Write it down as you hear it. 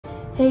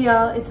Hey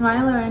y'all, it's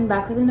Maya Lauren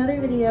back with another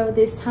video.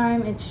 This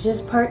time it's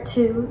just part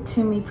 2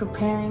 to me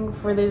preparing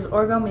for this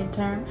orgo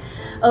midterm.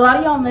 A lot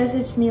of y'all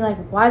messaged me like,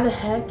 why the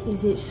heck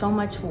is it so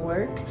much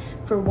work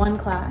for one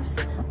class?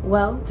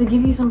 Well, to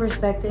give you some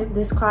perspective,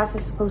 this class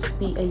is supposed to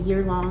be a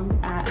year long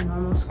at a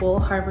normal school.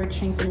 Harvard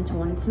shrinks it into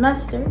 1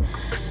 semester.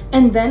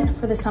 And then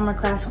for the summer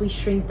class, we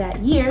shrink that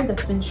year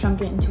that's been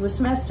shrunken into a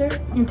semester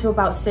into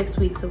about 6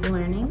 weeks of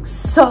learning.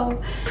 So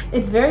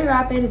it's very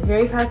rapid, it's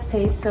very fast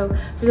paced. So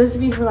for those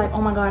of you who are like, oh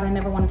my God, I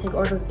never want to take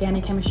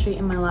organic chemistry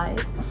in my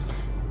life,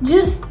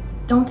 just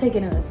don't take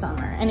it in the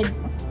summer. And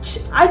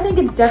I think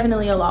it's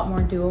definitely a lot more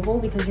doable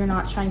because you're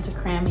not trying to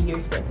cram a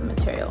year's worth of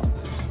material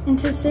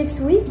into 6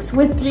 weeks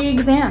with 3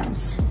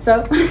 exams.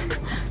 So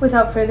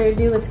without further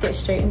ado, let's get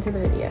straight into the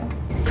video.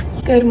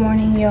 Good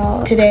morning,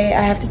 y'all. Today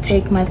I have to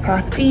take my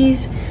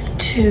proctees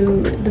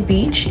to the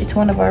beach. It's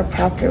one of our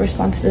proctor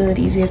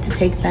responsibilities. We have to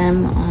take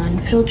them on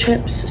field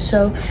trips.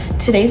 So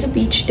today's a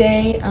beach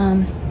day.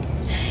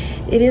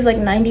 It is like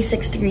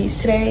 96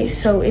 degrees today,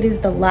 so it is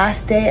the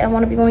last day I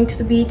want to be going to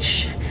the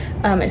beach,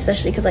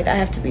 especially because like I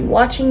have to be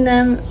watching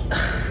them.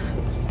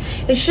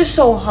 It's just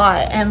so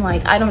hot and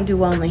like I don't do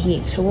well in the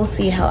heat, so we'll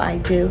see how I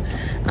do.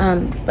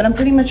 But I'm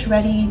pretty much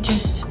ready.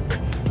 Just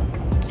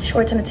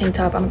shorts and a tank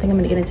top. I don't think I'm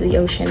gonna get into the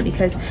ocean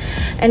because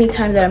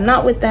anytime that I'm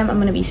not with them, I'm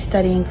gonna be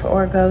studying for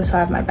orgo, so I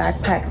have my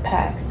backpack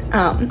packed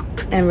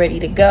and ready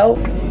to go.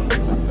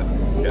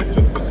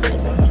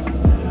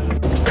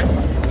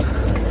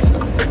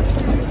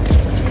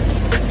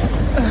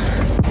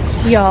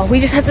 Y'all, we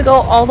just had to go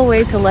all the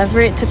way to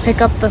Leverett to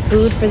pick up the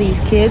food for these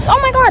kids. Oh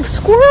my God,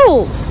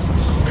 squirrels!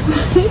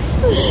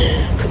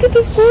 Look at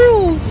the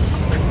squirrels.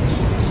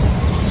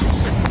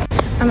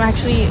 I'm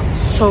actually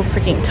so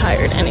freaking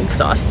tired and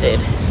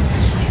exhausted.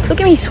 Look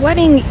at me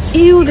sweating.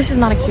 Ew, this is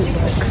not a cute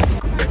look.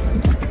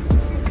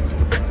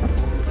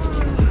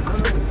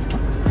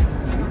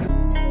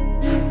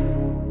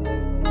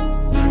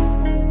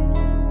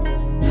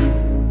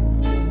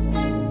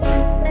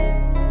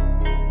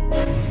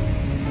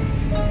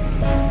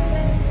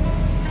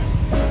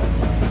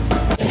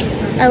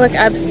 I look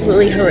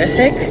absolutely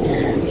horrific,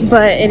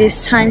 but it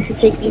is time to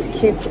take these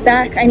kids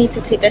back. I need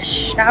to take a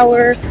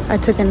shower. I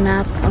took a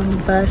nap on the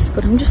bus,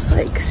 but I'm just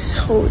like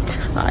so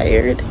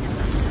tired.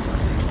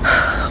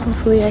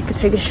 Hopefully I could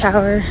take a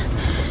shower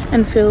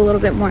and feel a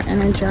little bit more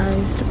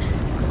energized.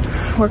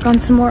 Work on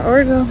some more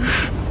orgo.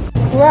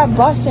 We're at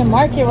Boston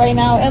Market right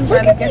now, and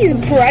look at these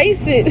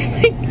prices.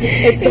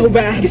 It's so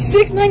bad.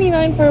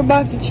 $6.99 for a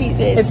box of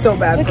Cheez-Its. It's so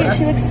bad. Look at,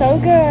 she looks so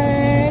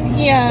good.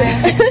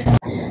 Yeah.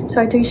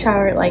 So I took a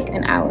shower like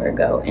an hour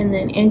ago, and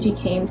then Angie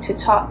came to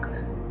talk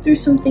through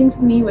some things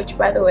with me, which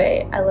by the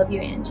way, I love you,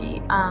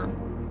 Angie.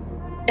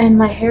 And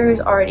my hair is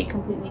already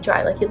completely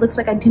dry. Like it looks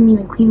like I didn't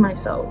even clean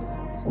myself,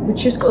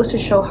 which just goes to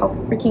show how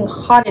freaking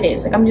hot it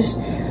is. Like I'm just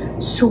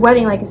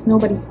sweating like it's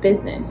nobody's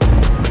business.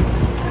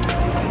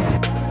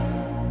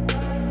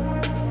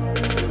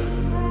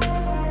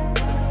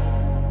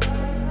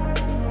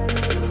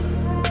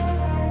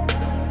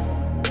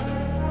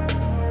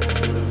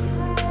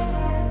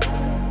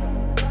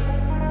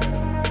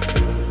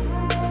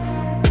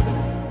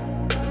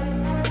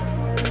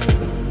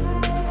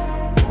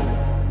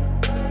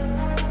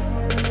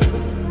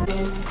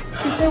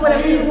 Say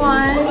whatever you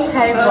want.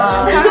 Hey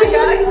vlog. Hi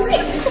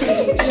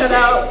guys. Shout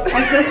out.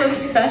 I feel so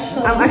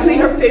special. I'm actually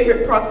her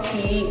favorite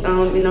proxy in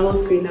all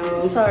of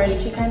Greeno.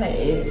 Sorry, she kinda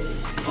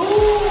is.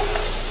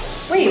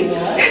 Wait,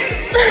 what?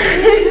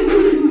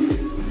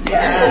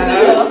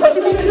 Yeah.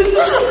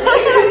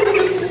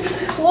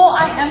 Well,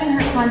 I am in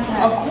her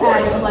contact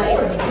as like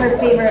her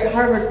favorite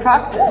Harvard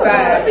proctor.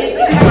 Right.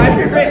 So my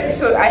favorite,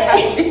 so I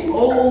have to.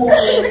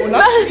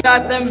 Oh,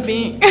 got them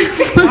beat.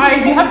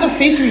 Guys, you have to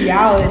face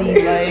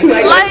reality.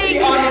 Like be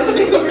honest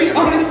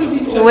with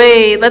each other.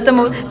 Wait, let them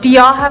move. Do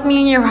y'all have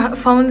me in your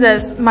phones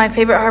as my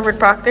favorite Harvard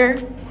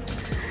proctor?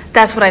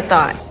 That's what I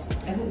thought.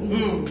 I don't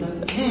need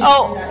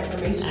oh. that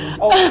information.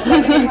 Oh, I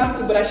didn't have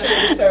to, but I should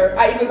have used her.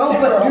 I even oh,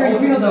 but you're in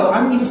Greeno though.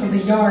 I'm even from the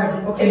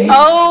yard. Okay.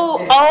 Oh,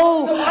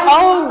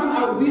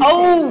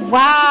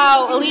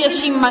 wow.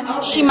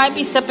 Aaliyah, she might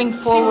be stepping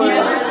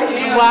forward.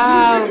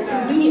 Wow.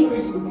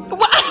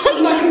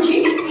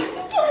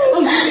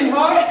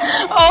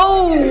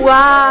 Oh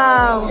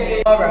wow.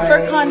 Okay. All right.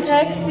 For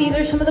context, these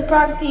are some of the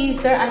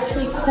proctees. They're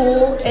actually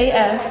cool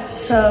AF.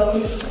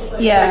 So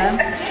yeah.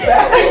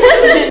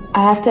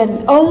 I have to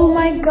admit, oh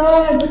my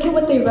God, look at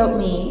what they wrote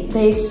me.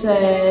 They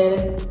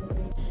said,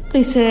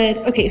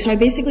 okay, so I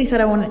basically said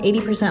I wanted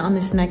 80% on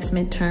this next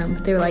midterm.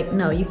 They were like,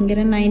 no, you can get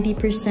a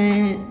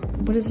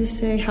 90%. What does this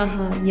say?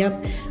 Haha,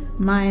 yep.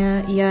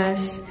 Maya,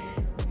 yes.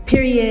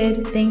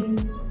 Period.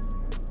 Thank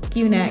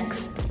you,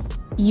 next.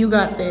 You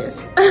got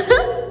this.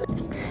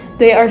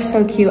 They are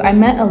so cute. I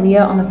met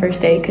Aaliyah on the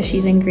first day because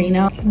she's in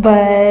Greeno.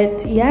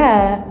 But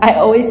yeah, I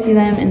always see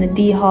them in the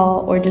D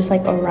hall or just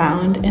like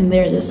around, and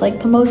they're just like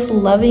the most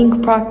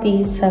loving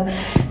proctees. So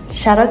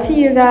shout out to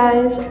you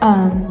guys.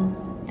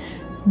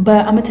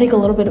 But I'm gonna take a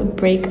little bit of a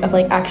break of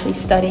like actually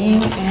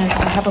studying, and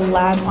I have a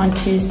lab on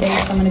Tuesday,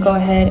 so I'm gonna go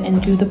ahead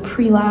and do the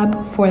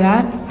pre-lab for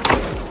that.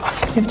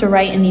 You have to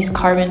write in these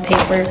carbon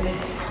paper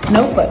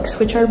notebooks,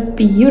 which are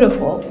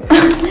beautiful.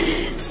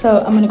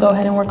 So I'm gonna go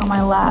ahead and work on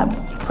my lab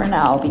for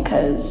now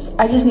because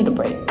I just need a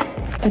break.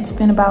 It's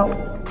been about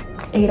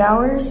 8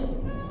 hours.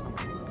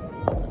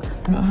 I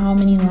don't know how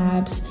many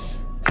labs,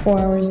 4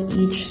 hours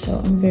each, so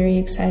I'm very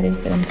excited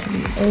for them to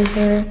be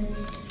over.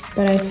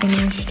 But I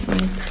finished my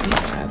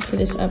pre-lab for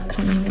this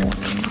upcoming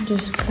one,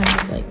 just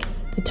kind of like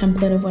the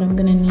template of what I'm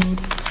gonna need.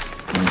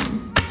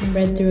 I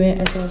read through it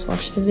as well as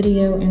watched the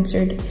video,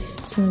 answered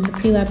some of the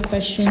pre-lab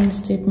questions,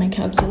 did my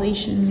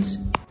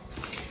calculations.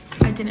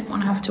 I didn't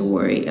want to have to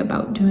worry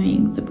about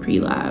doing the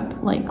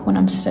pre-lab like when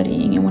I'm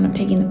studying and when I'm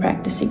taking the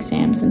practice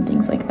exams and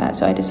things like that,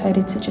 so I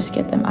decided to just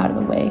get them out of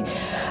the way.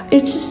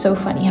 It's just so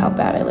funny how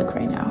bad I look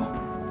right now.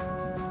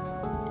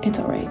 It's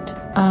all right.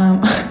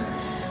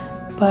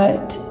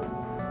 But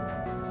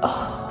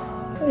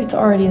it's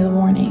already the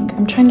morning.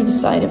 I'm trying to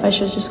decide if I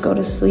should just go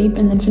to sleep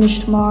and then finish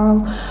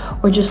tomorrow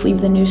or just leave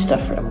the new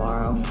stuff for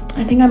tomorrow.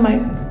 I think I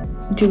might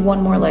do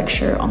one more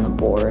lecture on the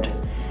board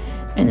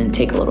and then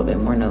take a little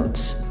bit more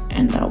notes,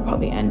 and that'll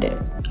probably end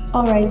it.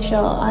 All right,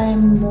 y'all, I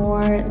am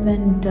more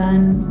than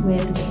done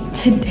with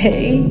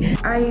today.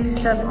 I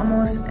used up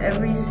almost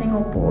every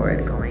single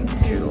board going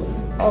through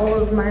all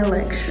of my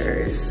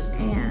lectures,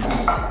 and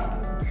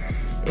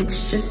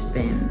it's just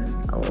been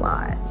a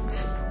lot.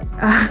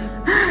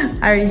 I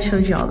already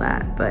showed y'all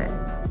that, but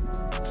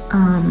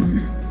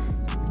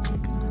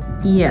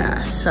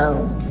yeah,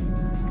 so,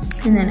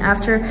 and then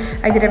after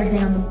I did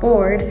everything on the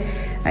board,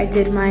 I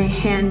did my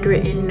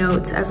handwritten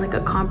notes as like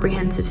a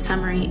comprehensive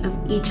summary of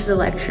each of the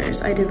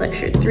lectures. I did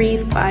lecture 3,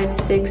 5,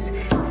 6,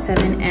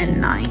 7, and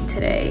 9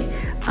 today.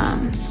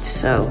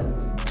 So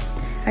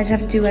I just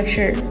have to do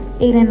lecture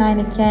 8 and 9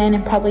 again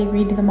and probably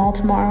read them all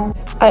tomorrow.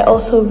 I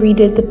also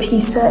redid the P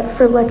set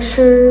for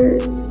lecture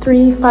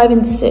 3, 5,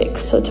 and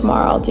 6. So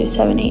tomorrow I'll do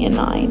 7, 8, and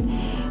 9.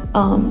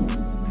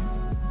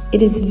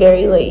 It is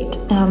very late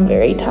and I'm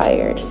very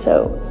tired,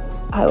 so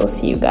I will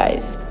see you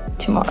guys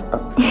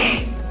tomorrow.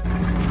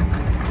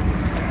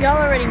 Y'all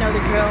already know the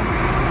drill.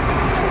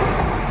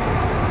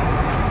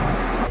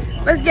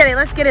 Let's get it,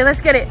 let's get it,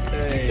 let's get it.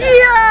 Hey.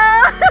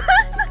 Yeah!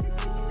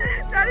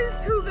 That is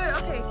too good.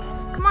 Okay,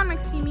 come on,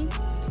 McSteamy.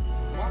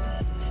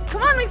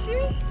 Come on,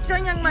 McSteamy.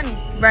 Join Young Money.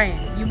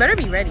 Brian, you better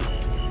be ready.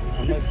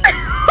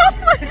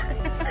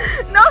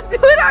 No, do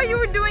it how you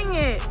were doing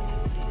it.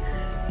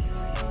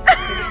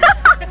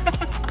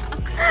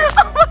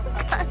 Oh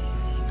my God.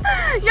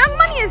 Young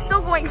Money is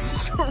still going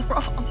strong.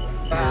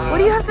 What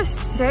do you have to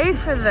say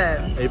for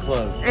them? A+. A+.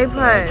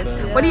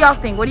 Yeah. What do y'all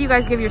think? What do you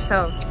guys give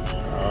yourselves?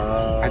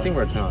 I think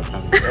we're 10 out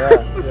of 10.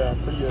 Yeah,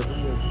 pretty good,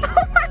 pretty good. Oh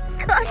my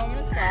God. You want me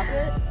to stop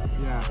it?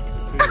 Yeah.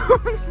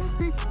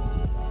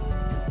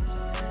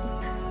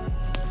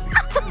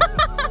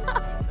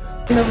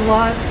 The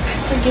vlog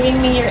for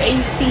giving me your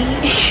AC.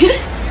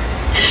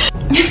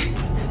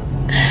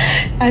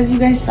 As you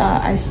guys saw,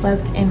 I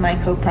slept in my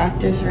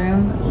co-proctor's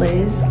room,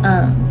 Liz,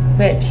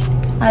 which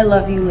I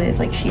love you, Liz.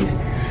 Like, she's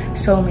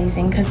so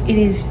amazing because it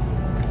is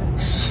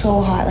so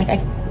hot.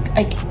 Like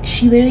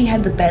she literally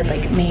had the bed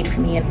like made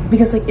for me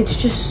because like it's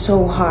just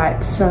so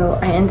hot. So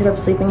I ended up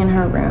sleeping in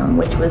her room,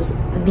 which was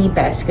the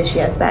best because she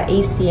has that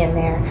AC in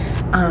there.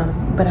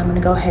 But I'm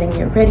gonna go ahead and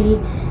get ready,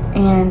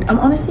 and I'm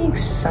honestly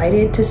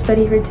excited to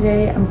study for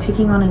today. I'm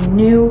taking on a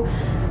new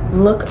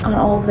look on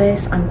all of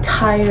this. I'm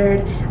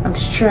tired, I'm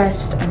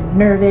stressed, I'm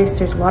nervous.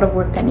 There's a lot of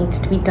work that needs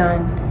to be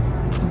done,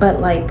 but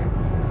like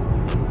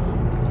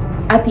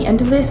at the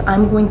end of this,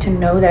 I'm going to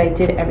know that I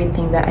did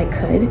everything that I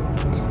could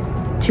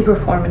to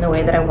perform in the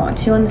way that I want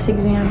to on this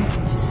exam.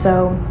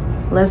 So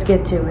let's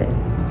get to it.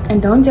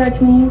 And don't judge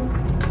me.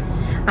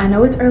 I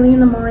know it's early in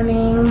the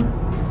morning,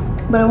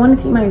 but I wanted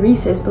to eat my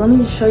Reese's, but let me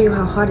just show you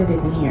how hot it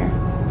is in here.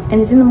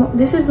 And it's in the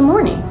this is the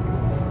morning.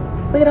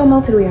 Look at how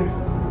melted we are.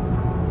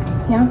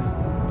 Yeah.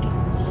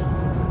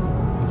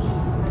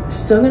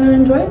 Still gonna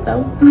enjoy it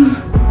though.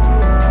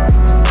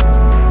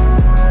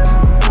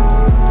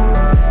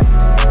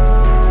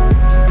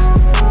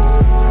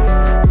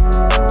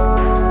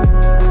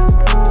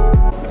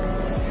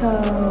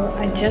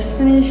 Just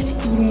finished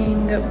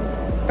eating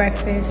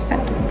breakfast,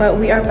 but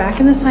we are back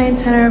in the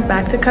science center,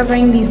 back to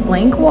covering these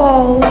blank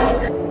walls.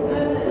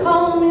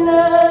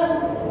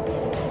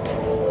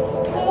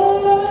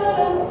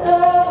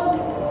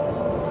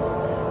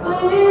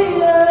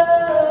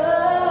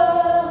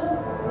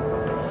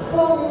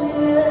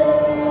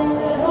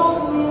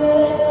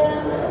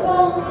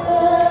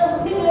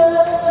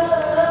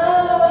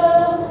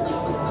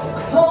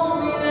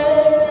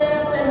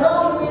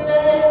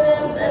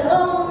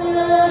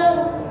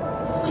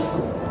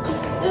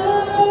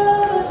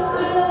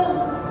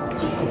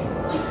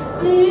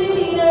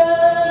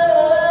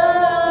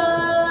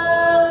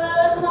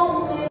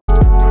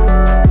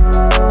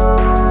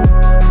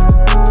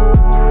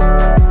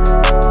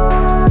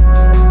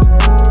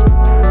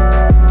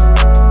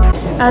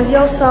 As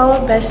y'all saw,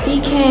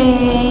 Bestie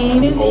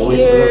came. He's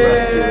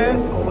here.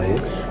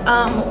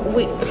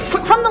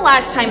 From the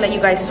last time that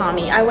you guys saw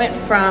me, I went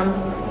from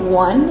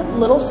one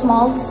little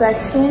small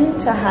section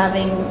to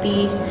having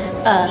the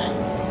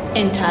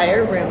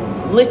entire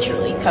room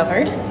literally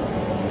covered,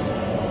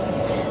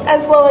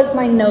 as well as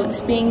my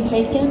notes being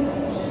taken.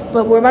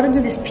 But we're about to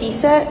do this pea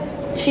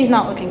set. She's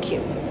not looking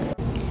cute.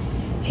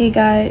 Hey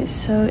guys,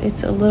 so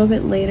it's a little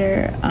bit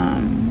later.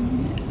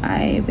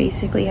 I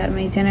basically had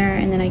my dinner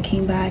and then I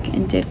came back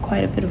and did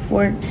quite a bit of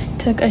work.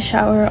 Took a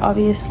shower,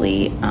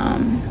 obviously,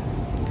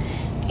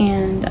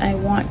 and I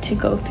want to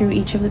go through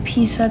each of the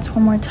pea sets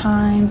one more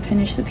time,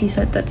 finish the pea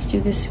set that's due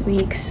this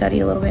week, study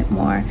a little bit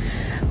more.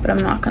 But I'm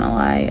not gonna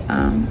lie,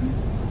 I'm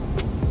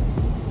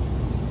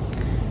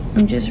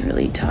just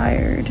really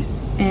tired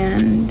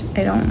and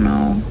I don't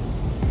know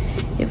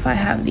if I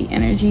have the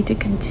energy to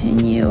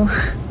continue.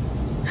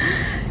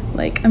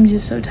 Like, I'm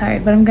just so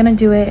tired, but I'm gonna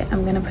do it.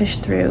 I'm gonna push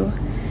through.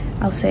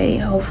 I'll say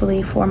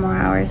hopefully 4 more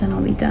hours and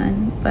I'll be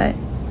done, but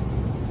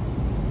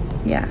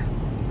yeah,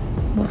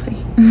 we'll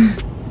see.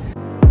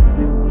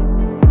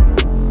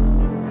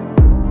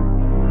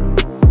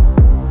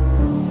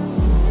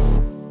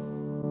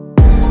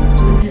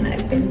 And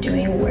I've been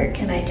doing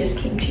work and I just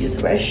came to use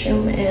the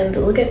restroom, and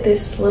look at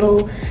this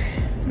little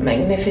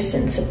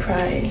magnificent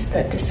surprise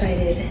that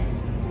decided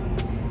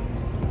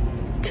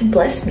to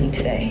bless me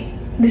today,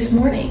 this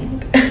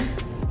morning.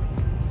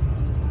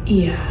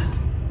 Yeah.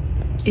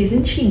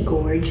 Isn't she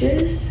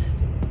gorgeous?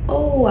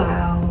 Oh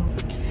wow.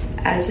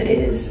 As it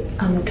is,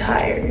 I'm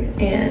tired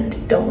and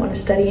don't want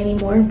to study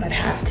anymore, but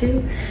have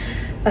to.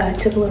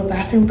 Took a little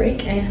bathroom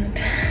break and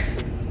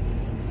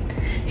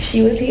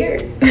she was here.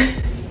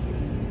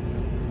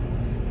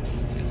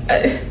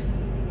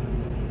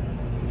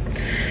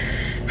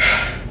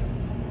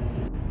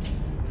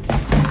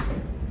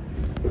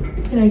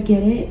 Did I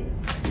get it?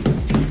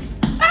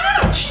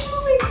 Ah!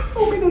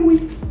 Oh my god,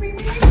 wait.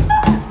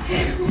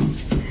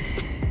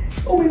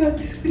 Oh my god,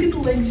 look at the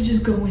legs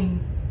just going.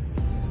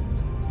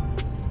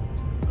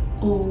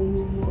 Oh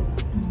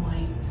my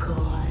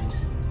god.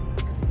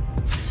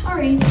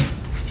 Sorry.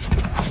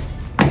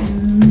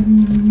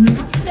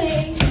 Not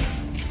today.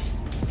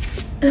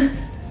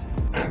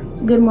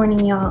 Good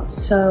morning, y'all.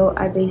 So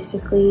I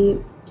basically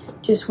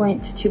just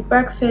went to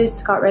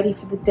breakfast, got ready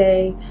for the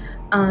day.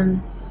 I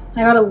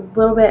got a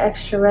little bit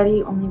extra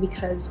ready only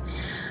because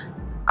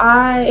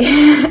I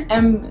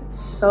am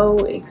so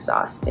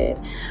exhausted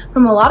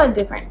from a lot of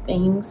different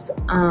things.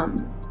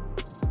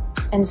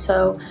 And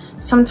so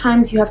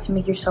sometimes you have to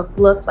make yourself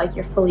look like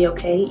you're fully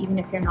okay, even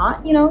if you're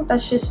not, you know,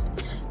 that's just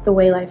the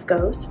way life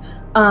goes.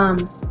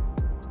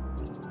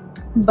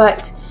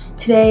 But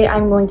today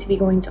I'm going to be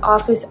going to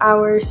office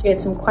hours to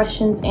get some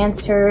questions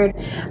answered.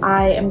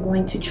 I am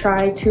going to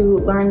try to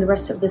learn the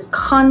rest of these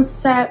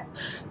concepts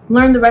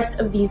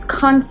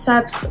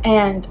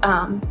and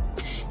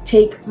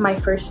take my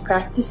first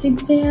practice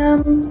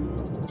exam.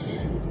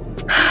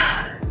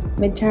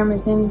 Midterm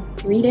is in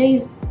 3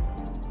 days.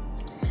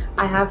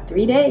 I have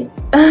 3 days.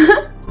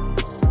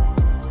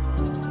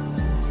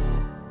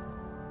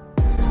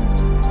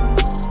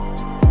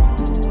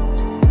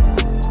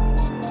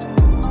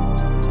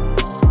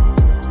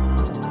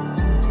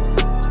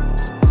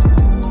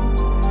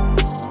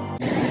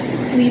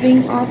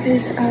 Leaving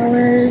office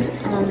hours.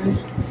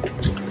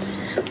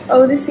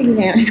 Oh, this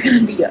exam is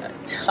gonna be a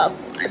tough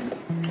one.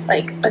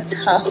 Like a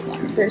tough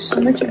one. There's so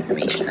much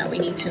information that we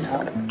need to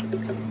know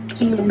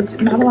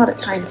and not a lot of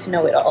time to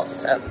know it all,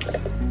 so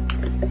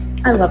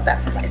I love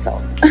that for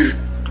myself.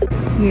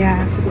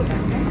 Yeah,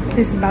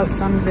 this about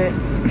sums it.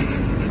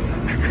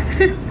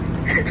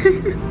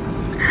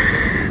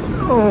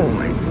 Oh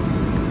my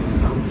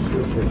god. I'm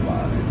here for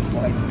vibes.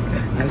 Like,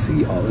 I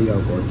see all of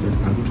y'all working.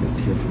 I'm just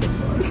here for the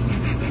fun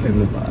and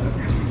the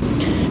vibes.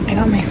 I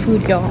got my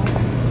food, y'all.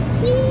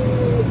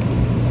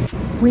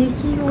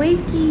 Wakey,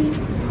 wakey.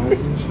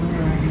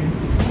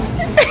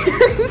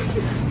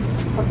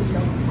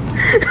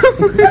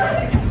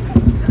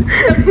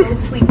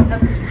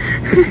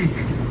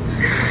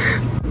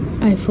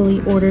 I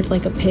fully ordered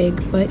like a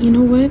pig, but you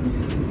know what?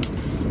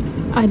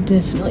 I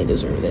definitely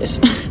deserve this.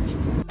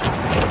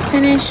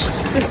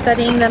 Finished the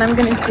studying that I'm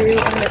gonna do in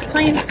the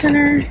Science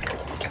Center.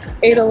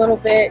 Ate a little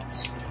bit.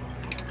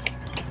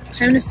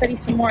 Time to study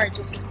some more,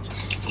 just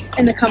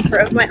in the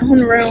comfort of my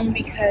own room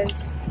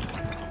because,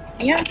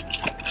 yeah.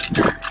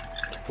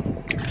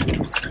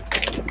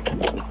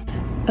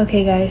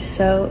 Okay guys,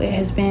 so it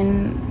has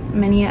been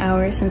many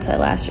hours since I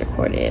last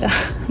recorded.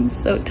 I'm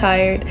so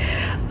tired.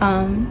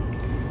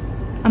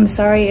 I'm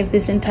sorry if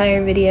this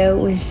entire video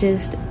was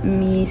just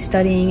me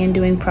studying and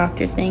doing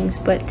proctored things,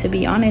 but to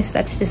be honest,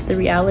 that's just the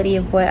reality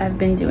of what I've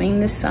been doing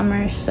this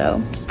summer,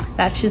 so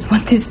that's just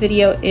what this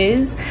video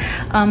is.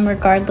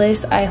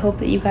 Regardless, I hope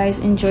that you guys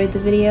enjoyed the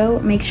video.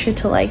 Make sure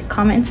to like,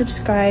 comment, and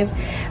subscribe.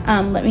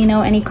 Let me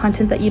know any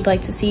content that you'd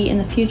like to see in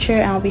the future,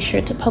 and I'll be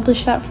sure to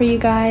publish that for you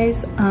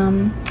guys.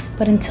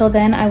 But until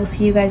then, I will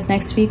see you guys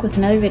next week with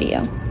another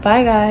video.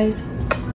 Bye guys.